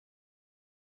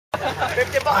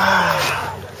50 bucks.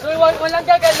 So, walang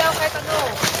gagalaw kahit ano.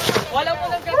 Walang mo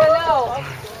nang gagalaw.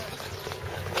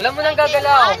 Walang mo nang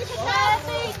gagalaw.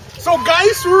 So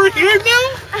guys, we're here now.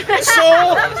 So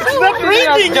it's not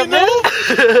raining, you know.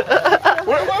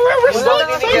 We're still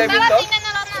Kevin to?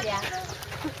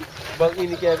 Bang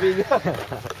ini Kevin.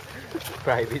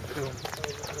 Private room.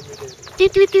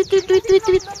 Tweet, tweet, tweet, tweet, tweet, tweet,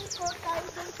 tweet.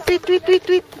 Tweet, tweet, tweet,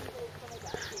 tweet.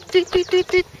 Tweet, tweet, tweet,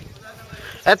 tweet.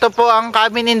 Ito po ang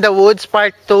Cabin in the Woods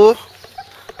Part 2.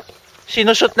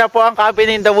 Sinushoot na po ang Cabin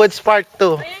in the Woods Part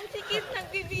 2. Ayan si Kip,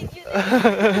 nagbibideo.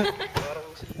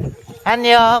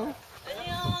 Annyeong!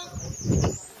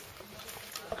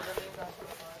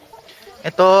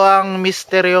 Ito ang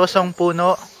misteryosong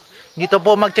puno. Dito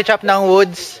po magcha-chop ng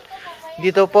woods.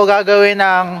 Dito po gagawin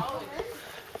ng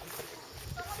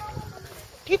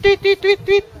tweet, tweet, tweet, tweet,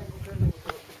 tweet.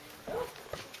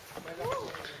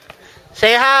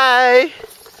 Say hi!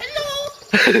 Hello!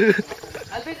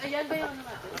 Alvin, ayan ba yung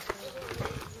naman?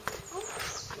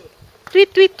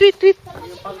 Tweet, tweet, tweet, tweet.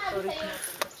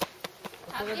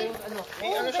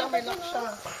 May ano siya, may lock siya.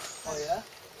 Oh, yeah?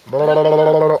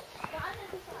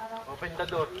 Open the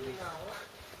door.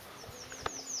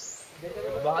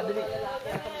 Baka dali.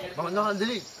 Baka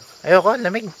nakadali. Ayoko,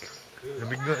 lamig.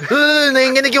 Lamig na.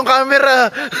 Nanginginig yung camera.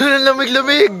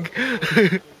 Lamig-lamig.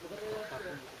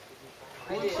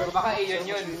 So, baka iyon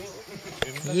yun.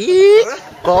 Yee!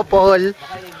 Couple.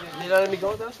 Nilalamig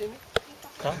ako tapos ini.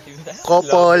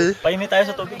 Couple. Painit tayo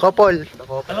sa tubig. Couple.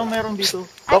 Anong meron dito?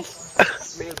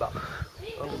 Mailbox.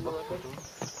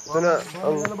 Ano?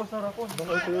 Ang Nalabas na rapon.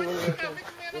 baka ito yung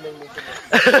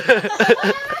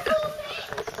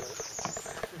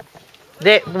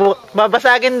Hindi,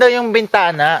 babasagin daw yung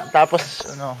bintana. Tapos,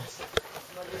 ano.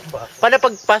 Paano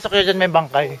pagpasok yun dyan may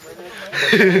bangkay?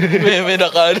 may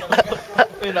naka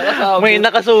May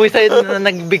nakasuicide na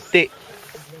nagbigti.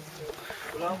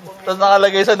 Tapos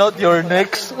nakalagay sa note, you're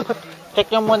next. Check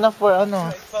nyo muna for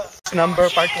ano. Number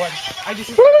part 1. Ay,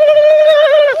 this is...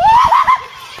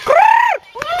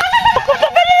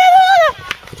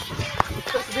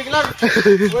 Tapos biglang,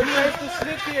 when you have to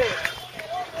sleep here.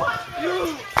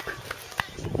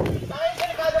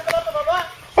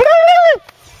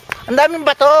 Ang daming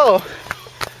bato.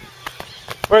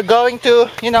 We're going to,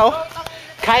 you know,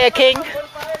 kayaking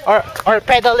or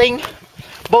pedaling,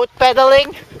 boat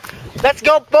pedaling. Let's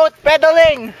go boat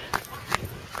pedaling.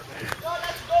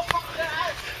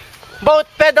 Boat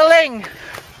pedaling.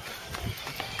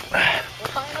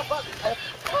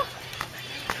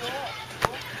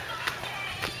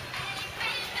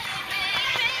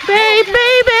 Baby,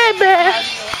 baby.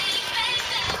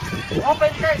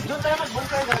 Open text, doon tayo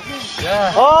mag-bunker lagi.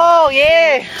 Yeah. Oh,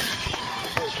 yeah.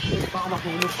 Baka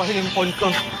mahulog pa yung phone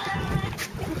ko.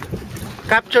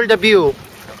 Capture the view.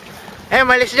 Eh,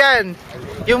 malis dyan.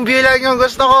 Yung view lang yung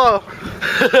gusto ko.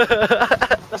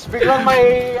 Tapos biglang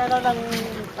may, ano, ng...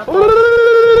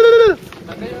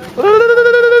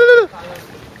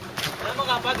 Ano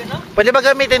mga kapatid, no? Pwede ba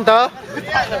gamitin to?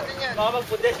 Baka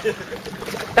magputi.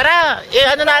 Tara,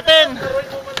 ano natin?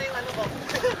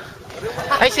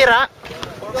 Ay, sira?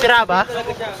 Sira ba?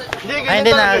 Ay,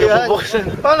 hindi na. Bubuksan.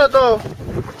 Paano to?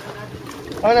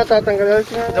 Paano natatanggal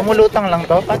siya? Lumulutang lang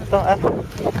to. Paano to? Ah?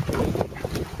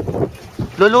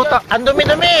 Lulutang. Ang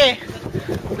dumi-dumi.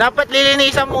 Dapat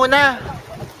lilinisan muna.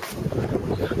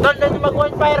 Tol, doon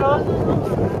mag-bonfire, oh.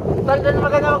 Tol, doon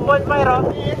maganda mag-bonfire, oh.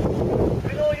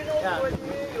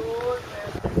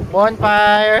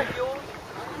 Bonfire.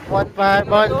 Bonfire,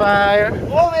 bonfire.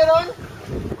 Oh, meron?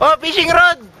 Oh, fishing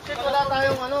rod. Shit, wala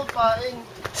tayong ano, paing.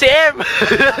 Si M.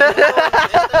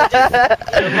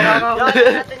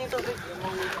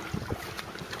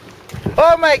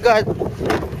 Oh my God.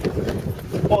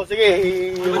 Oh, sige.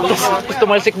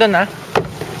 Tumalsik doon, ha.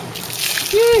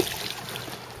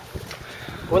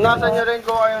 Punasan nyo rin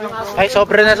ko kayo ng... Ay,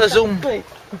 sobra na sa zoom.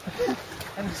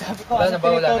 Wala na ba,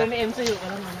 wala na?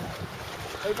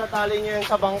 Ay, tatali nyo yung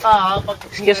sa bangka, ha? Pag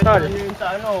Excuse, tol. nyo yung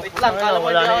sa ano. Wait lang, kala mo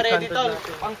wala hindi na ako yung ready, sandal tol.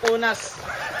 na. Pang punas.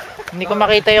 Hindi ko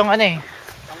makita yung ano eh.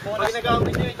 Pag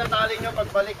nagamit nyo, itatali nyo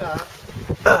pagbalik, ha?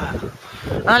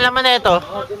 Ano laman na ito?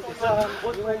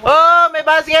 Oh, may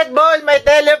basketball, may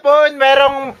telephone,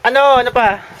 merong ano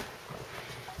pa?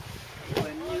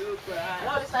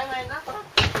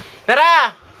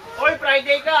 Tara! Hoy,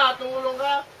 Friday ka, tumulong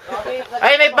ka.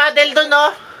 Ay, may paddle doon, no?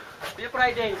 Be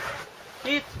Friday.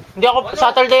 Eat. Hindi ako,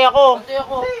 Saturday ako. Ito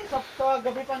ako. Sa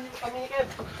gabi pa kami, Kev.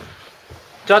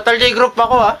 Saturday group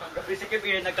ako, ha? Gabi si Kev,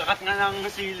 nagkakat nga ng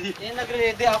sili.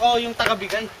 Nagre-ready ako yung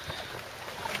tagabigay.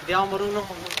 Hindi ako marunong.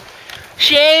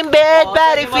 Shame bad,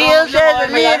 body feels just a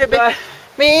little bit.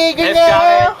 May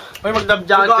ganyan. Hoy,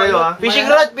 magdabjaan kayo, ha? Fishing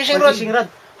rod, fishing rod. Fishing rod.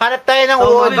 Hanap tayo ng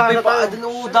uod. Dami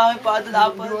pa doon,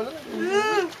 apat.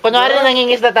 Kunwari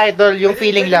nangingisda tayo, tol. Yung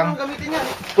feeling lang.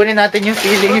 Kunin natin yung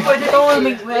feeling. Pwede tol,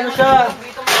 may ano siya.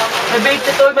 May bait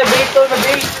siya tol, may bait tol, may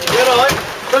bait. Meron?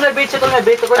 Tol, may bait siya tol, may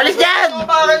bait. Alis dyan!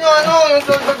 Para nyo yung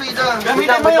tol babida.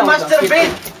 Gamitin mo yung master bait.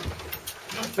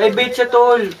 May bait siya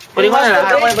tol. Kunin mo na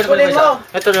lahat. Kunin mo.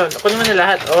 Ito, tol. Kunin mo na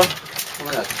lahat, oh.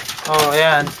 Oh,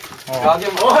 ayan.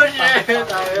 Oh shit!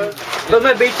 Tol,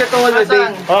 may bait siya tol, may bait.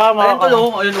 Oh, Ayun tol,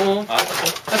 oh. Ayun oh.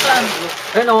 Nasaan?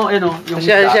 Ayun oh, ayun oh. Yung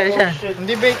Siya.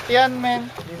 Hindi bait yan, men.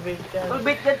 tol,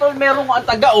 bait yan tol, merong ang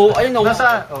taga oh. Ayun oh.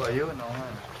 Nasaan? Oh, ayun,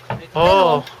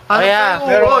 Oh. Kaya.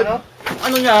 Meron,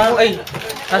 Ano niya? Ay.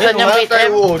 Nasaan yung bait,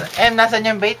 M? uod. M, nasaan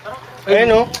yung bait?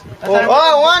 Ayun, oh.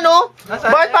 Oh, ano?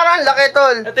 Bakit parang laki,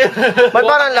 tol? Bakit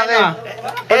parang laki?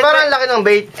 Bakit parang laki ng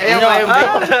bait? Ayun ba yung bait?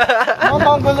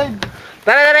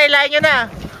 Tara, ilahin nyo na.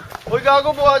 Uy, gago,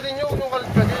 buhatin nyo. Huwag yung kalit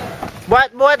ka din.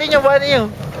 Buhatin nyo.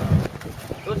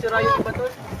 Tol, si Ryan ba tol?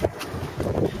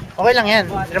 Okay lang yan.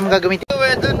 Hindi naman gagamitin.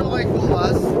 Weather no kay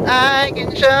Kuwas. I can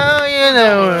show you the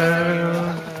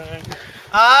world.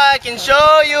 I can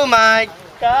show you my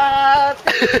cat.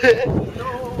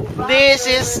 This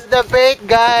is the bait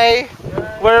guy.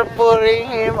 We're putting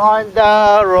him on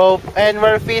the rope and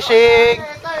we're fishing.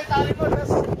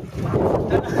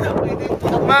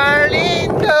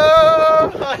 Marlindo!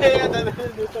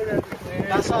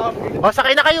 O,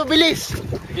 sakay na kayo, bilis!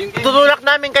 Tutulak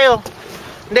namin kayo.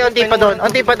 Hindi, unti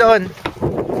pa doon.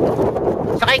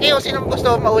 Sakay kayo, sino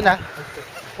gusto mauna?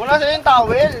 Wala sa yung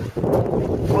towel.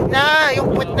 Huwag na,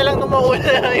 yung puwet na lang nung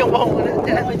mauna. Yung mauna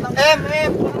dyan. M.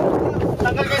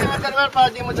 Tanggal kayo naman kanwal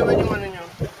para di mo sabihin yung ano nyo.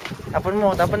 Tapon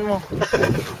mo.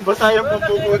 Basta yung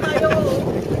pagpuput.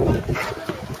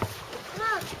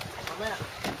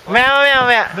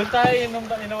 Mamaya. Doon tayo,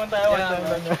 inuman tayo.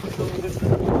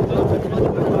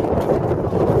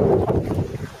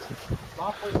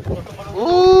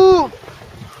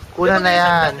 Una na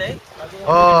yan.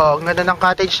 Oh, ang ganda ng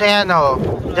cottage na yan, oh.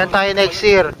 Diyan tayo next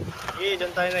year. Okay,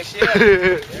 dyan tayo next year.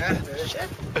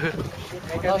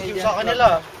 Sa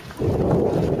kanila.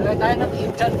 Wala tayo ng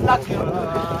Indian flag yun.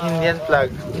 Indian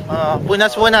flag.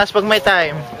 Punas pag may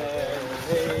time.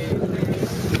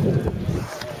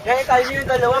 Kaya tayo yung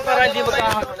dalawa para hindi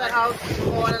magkakaroon.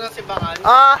 Kumuha na lang si Bakal.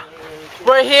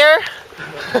 We're here.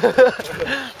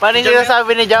 Paano yung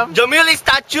sinasabi ni Jam? Jamil is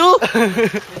statue!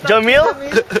 Jamil?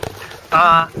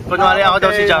 Kunwari ako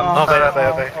daw si Jam.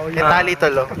 Okay. Itali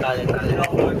tolo.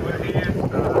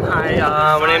 Hi,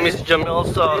 my name is Jamil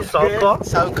Soko.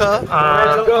 Sauko.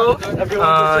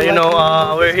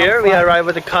 We're here. We arrived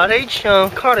at the cottage.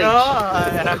 Cottage.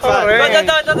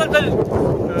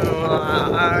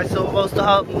 I'm supposed to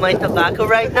have my tobacco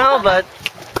right now, but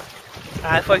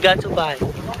I forgot to buy.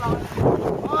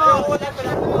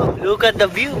 Look at the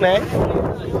view, man.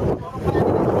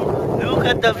 Look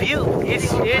at the view.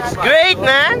 It's great,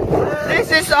 man.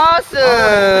 This is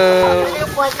awesome.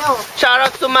 Shout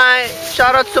out to my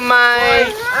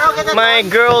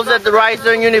girls at the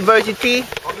Ryzern University.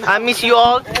 I miss you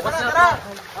all.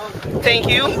 Thank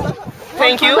you.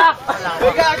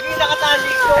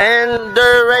 And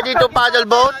they're ready to paddle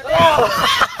boat.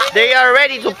 They are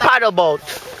ready to paddle boat.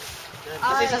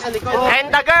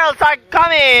 And the girls are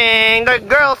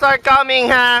coming.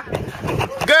 Ha?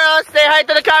 Girls, say hi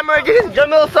to the camera. This is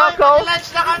Jamil Soko.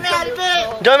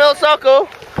 Jamil Soko.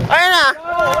 Ayun na.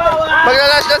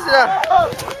 Maglalas na sila.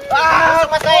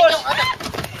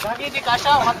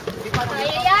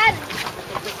 Ayan!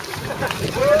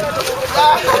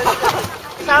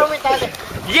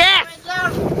 Yes!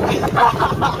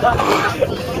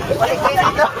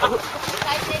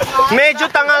 Medyo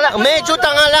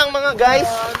tanga lang mga guys.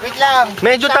 Wait lang.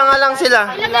 Medyo tanga lang sila.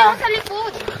 Ilagay mo sa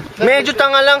likod. Medyo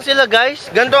tanga lang sila guys.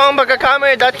 Ganito ang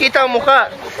pagka-camera dahil kita ang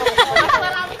mukha.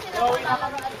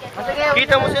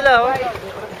 Kita mo sila oh.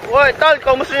 Woy, tol,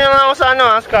 kamusta niyo na ako sa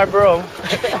Scarborough?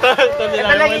 Ito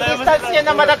lang yung distance nyo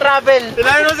na mata-travel.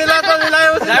 Nilayo mo sila, tol.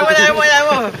 Nilayo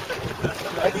mo.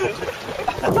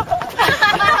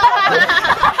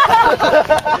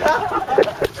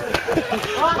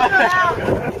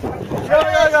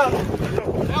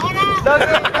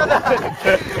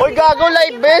 Hoy, gago,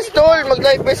 live best, tol.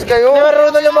 Mag-live best kayo.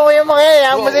 Marunong lumayo yung mga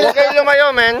yan. Huwag kayo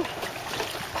lumayo, men.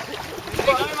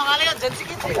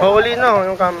 Huli na,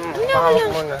 yung pakawak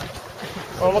mo na.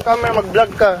 Mag-camera,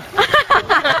 mag-vlog ka.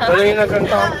 Tuloy na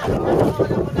ganito.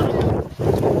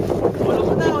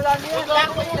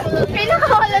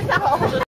 Pinakawalan ako.